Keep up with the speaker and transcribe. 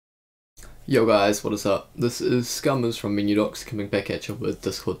Yo guys, what is up? This is Scummers from MenuDocs coming back at you with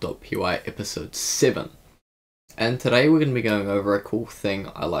Discord.py episode 7. And today we're going to be going over a cool thing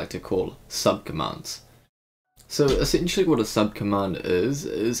I like to call subcommands. So essentially what a subcommand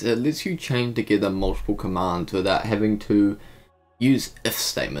is it lets you chain together multiple commands without having to use if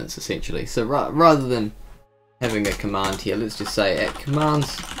statements essentially. So rather than having a command here, let's just say at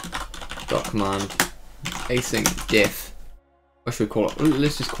commands.command async def. What should we call it?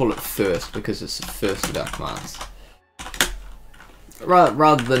 Let's just call it first because it's the first of our commands.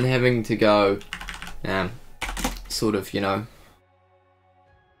 Rather than having to go, sort of, you know,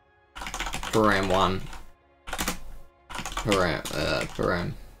 param1,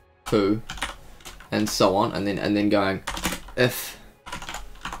 param2, and so on, and then going if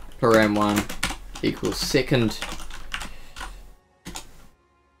param1 equals second,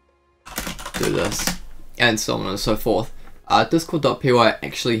 do this, and so on and so forth. Discord.py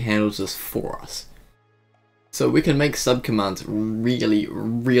actually handles this for us. So we can make subcommands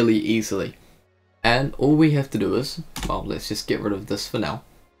really easily. And all we have to do is, well, let's just get rid of this for now.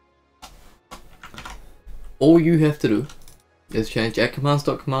 All you have to do is change add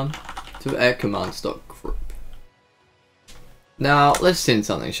commands.command to add commands.group. Now let's send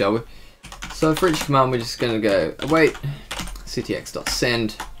something, shall we? So for each command we're just going to go await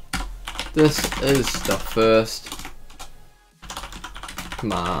ctx.send. This is the first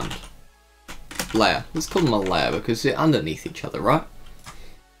command layer. Let's call them a layer because they're underneath each other, right?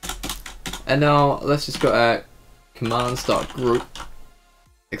 And now let's just go at commands.group,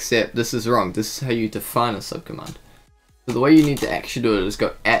 except this is wrong. This is how you define a subcommand. So the way you need to actually do it is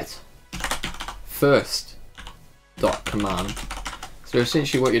go at first.command. So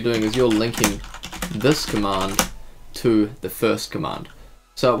essentially what you're doing is you're linking this command to the first command.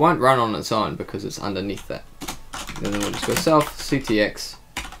 So it won't run on its own because it's underneath that. And then we'll just go self ctx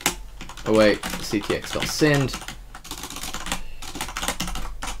await ctx.send.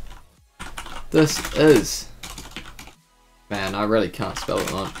 This is, man, I really can't spell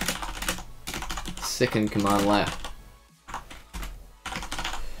it on second command layer.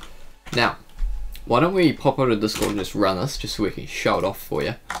 Now, why don't we pop over to Discord and just run this, just so we can show it off for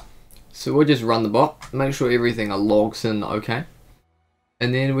you. So we'll just run the bot, make sure everything logs in okay,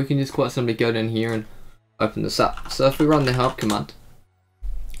 and then we can just quite simply go down here and open this up. So if we run the help command,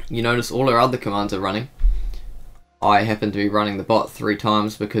 you notice all our other commands are running. I happen to be running the bot 3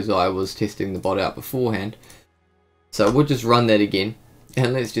 times because I was testing the bot out beforehand. So we'll just run that again,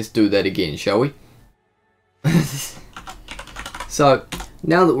 and let's just do that again, shall we? So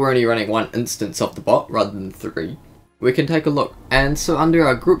now that we're only running 1 instance of the bot rather than 3, we can take a look. And so under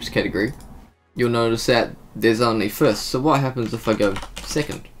our groups category, you'll notice that there's only first. So what happens if I go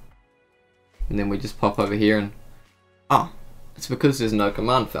second? And then we just pop over here and, it's because there's no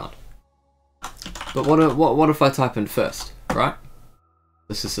command found. But what if I type in first, right?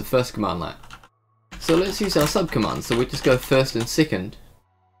 This is the first command line. So let's use our subcommands. So we just go first and second.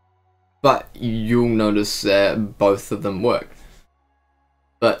 But you'll notice that both of them work.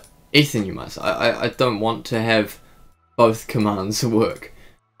 But Ethan, you must. I don't want to have both commands work.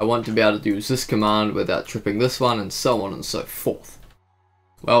 I want to be able to use this command without tripping this one, and so on and so forth.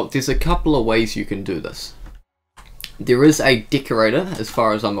 Well, there's a couple of ways you can do this. There is a decorator, as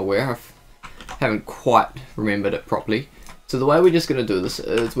far as I'm aware. I haven't quite remembered it properly. So the way we're just going to do this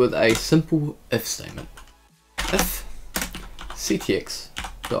is with a simple if statement. If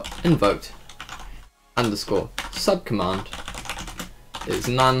ctx.invoked underscore subcommand is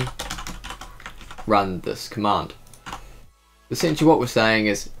none, run this command. Essentially what we're saying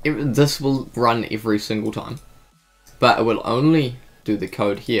is this will run every single time, but it will only do the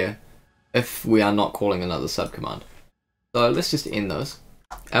code here if we are not calling another subcommand. So let's just end those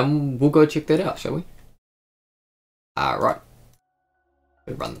and we'll go check that out, shall we? Alright,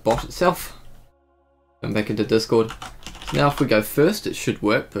 we run the bot itself, come back into Discord. So now if we go first, it should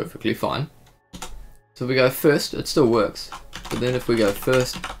work perfectly fine. So if we go first, it still works, but then if we go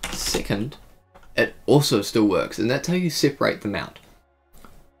first, second, it also still works, and that's how you separate them out.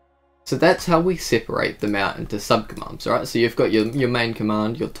 So that's how we separate them out into subcommands, right? So you've got your main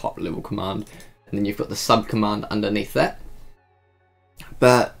command, your top level command, and then you've got the subcommand underneath that.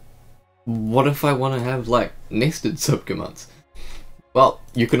 But what if I want to have like nested subcommands? Well,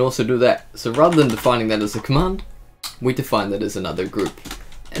 you can also do that. So rather than defining that as a command, we define that as another group.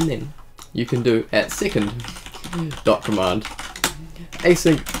 And then you can do at second.command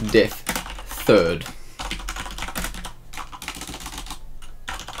async def third.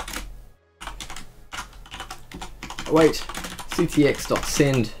 Wait,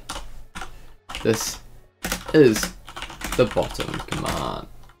 ctx.send. This is the bottom command.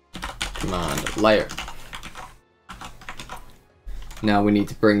 subcommand layer. Now we need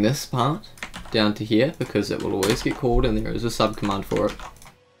to bring this part down to here because it will always get called and there is a subcommand for it.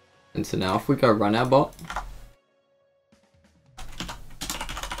 And so now if we go run our bot,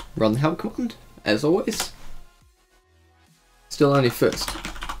 run the help command, as always, still only first.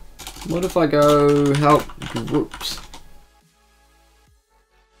 What if I go help groups?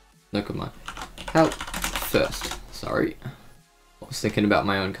 No, come on. Help first. Sorry. I was thinking about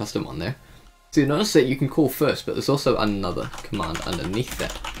my own custom one there. So you notice that you can call first, but there's also another command underneath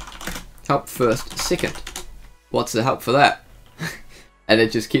that. Help first, second. What's the help for that? And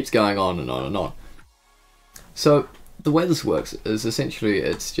it just keeps going on and on and on. So the way this works is essentially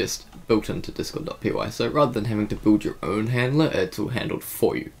it's just built into discord.py. So rather than having to build your own handler, it's all handled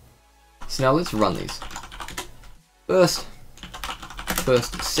for you. So now let's run these. First,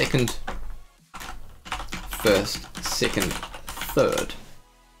 second, third.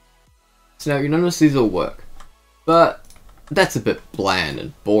 So now you notice these all work, but that's a bit bland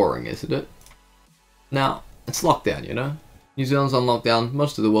and boring, isn't it? Now, it's lockdown, you know? New Zealand's on lockdown,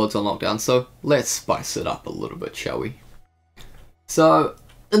 most of the world's on lockdown, so let's spice it up a little bit, shall we? So,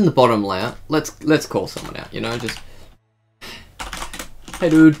 in the bottom layer, let's call someone out, you know, just, hey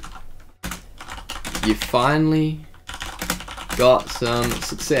dude, you finally got some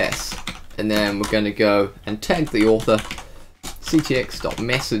success. And then we're going to go and tag the author,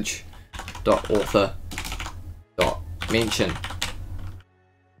 ctx.message.author.mention.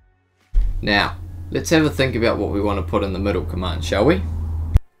 Now, let's have a think about what we want to put in the middle command, shall we?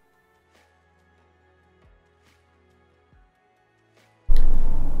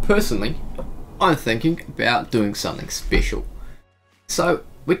 Personally, I'm thinking about doing something special. So,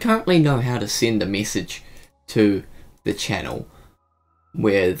 we currently know how to send a message to the channel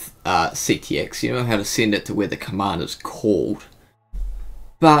with CTX, you know how to send it to where the command is called,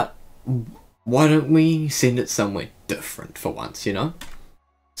 but why don't we send it somewhere different for once, you know?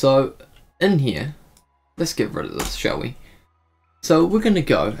 So in here, let's get rid of this, shall we? So we're gonna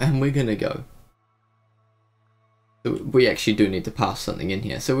go and we're gonna go, so we actually do need to pass something in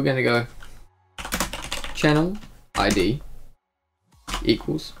here, so we're gonna go channel ID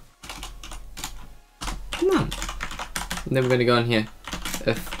equals none, and then we're gonna go in here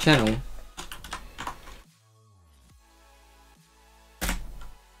if channel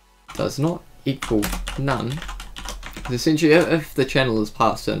does not equal none, essentially if the channel is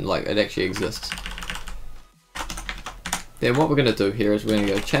passed in, like it actually exists, then what we're going to do here is we're going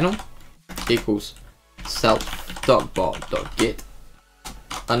to go channel equals self.bot.get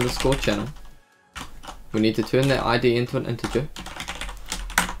underscore channel. We need to turn that ID into an integer.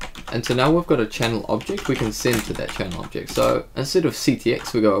 And so now we've got a channel object we can send to that channel object. So instead of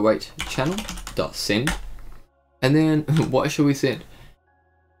CTX, we go await channel.send. And then what should we send?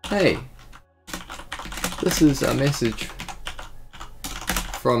 Hey, this is a message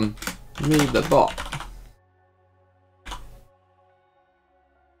from me, the bot.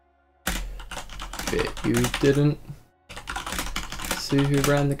 Bet you didn't see who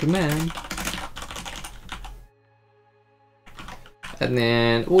ran the command. And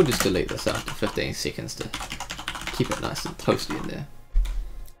then we'll just delete this after 15 seconds to keep it nice and toasty in there.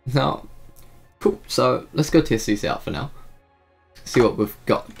 Now, cool, so let's go test these out for now. See what we've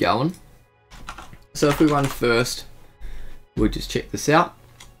got going. So if we run first, we'll just check this out.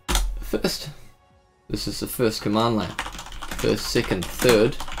 First, this is the first command line. First, second,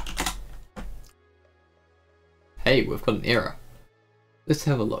 third. Hey, we've got an error. Let's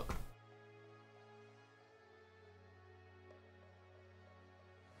have a look.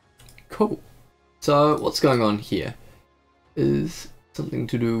 Cool. So what's going on here is something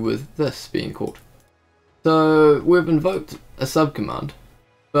to do with this being called. So we've invoked a subcommand,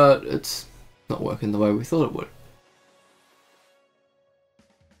 but it's not working the way we thought it would.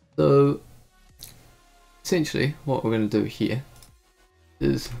 So essentially what we're going to do here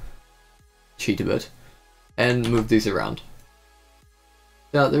is cheat a bit and move these around.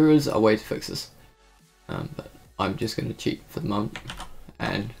 Now there is a way to fix this, but I'm just going to cheat for the moment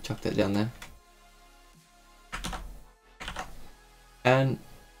and chuck that down there. And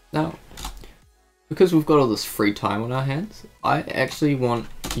now, because we've got all this free time on our hands, I actually want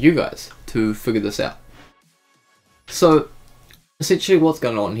you guys to figure this out. So essentially what's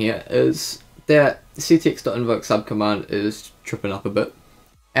going on here is that ctx.invoke subcommand is tripping up a bit,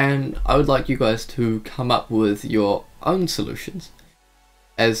 and I would like you guys to come up with your own solutions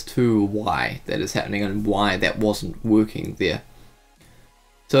as to why that is happening and why that wasn't working there.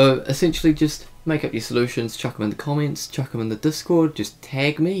 So essentially just make up your solutions, chuck them in the comments, chuck them in the Discord, just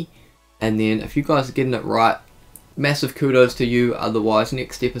tag me, and then if you guys are getting it right, massive kudos to you. Otherwise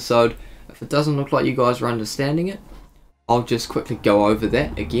next episode If it doesn't look like you guys are understanding it, I'll just quickly go over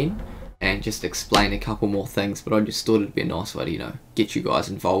that again and just explain a couple more things, but I just thought it'd be a nice way to, you know, get you guys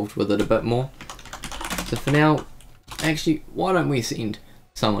involved with it a bit more. So for now, actually, why don't we send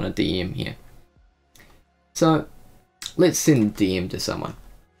someone a DM here? So let's send a DM to someone.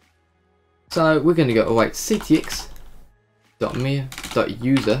 So we're going to go await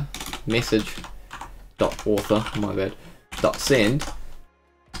ctx.me.user message.author, my bad, .send.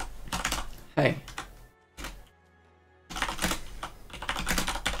 Hey.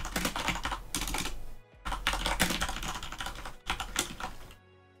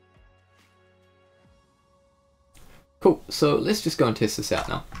 Cool, so let's just go and test this out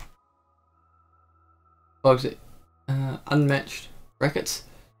now. Unmatched brackets.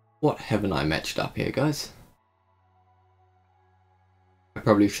 What haven't I matched up here, guys? I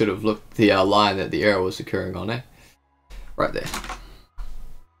probably should have looked at the line that the error was occurring on there. Right there.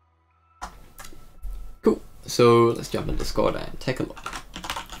 Cool, so let's jump into Discord and take a look.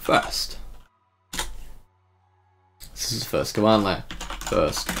 First. This is the first command line.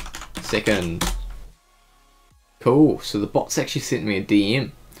 First. Second. Cool, so the bot's actually sent me a DM.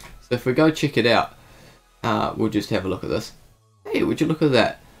 So if we go check it out, we'll just have a look at this. Hey, would you look at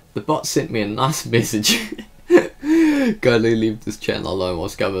that? The bot sent me a nice message. Kindly leave this channel alone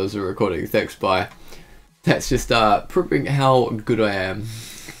whilst covers are recording. Thanks, bye. That's just proving how good I am.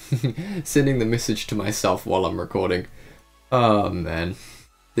 Sending the message to myself while I'm recording. Oh man,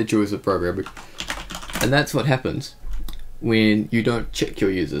 the joys of programming. And that's what happens when you don't check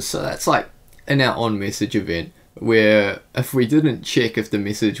your users. So that's like in our on message event, where if we didn't check if the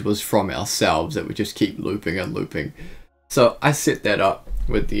message was from ourselves, it would just keep looping and looping. So I set that up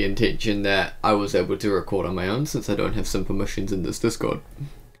with the intention that I was able to record on my own since I don't have some permissions in this Discord.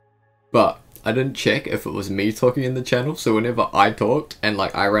 But I didn't check if it was me talking in the channel, so whenever I talked and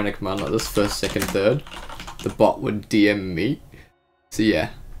like I ran a command like this, first, second, third, the bot would DM me. So yeah,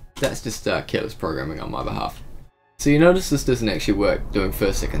 that's just careless programming on my behalf. So you notice this doesn't actually work doing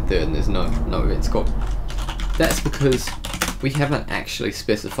first, second, third, and there's no event scope. That's because we haven't actually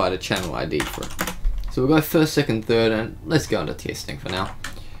specified a channel ID for it. So we'll go first, second, third, and let's go into testing for now.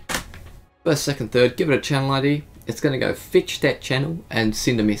 First, second, third, give it a channel ID. It's going to go fetch that channel and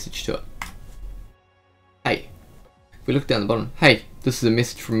send a message to it. Hey, if we look down the bottom, hey, this is a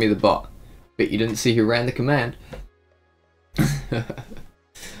message from me, the bot. Bet you didn't see who ran the command.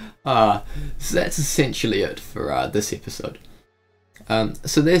 So that's essentially it for this episode.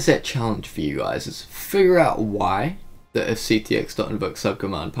 So there's that challenge for you guys, is figure out why the if ctx.invoke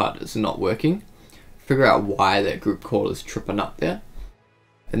subcommand part is not working. Figure out why that group call is tripping up there.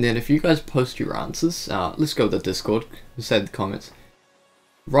 And then if you guys post your answers, let's go to the Discord, say the comments.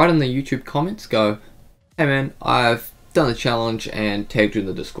 Write in the YouTube comments, go, hey man, I've done the challenge and tagged you in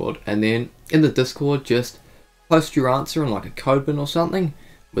the Discord. And then in the Discord, just post your answer in like a code bin or something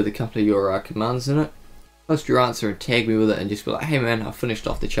with a couple of your commands in it. Post your answer and tag me with it and just be like, hey man, I finished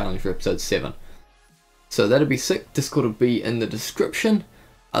off the challenge for episode 7. So that'll be sick. Discord will be in the description.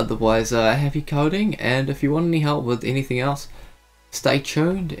 Otherwise, happy coding, and if you want any help with anything else, stay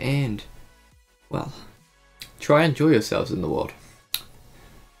tuned and, well, try and enjoy yourselves in the world.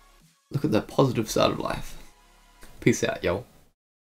 Look at the positive side of life. Peace out, y'all.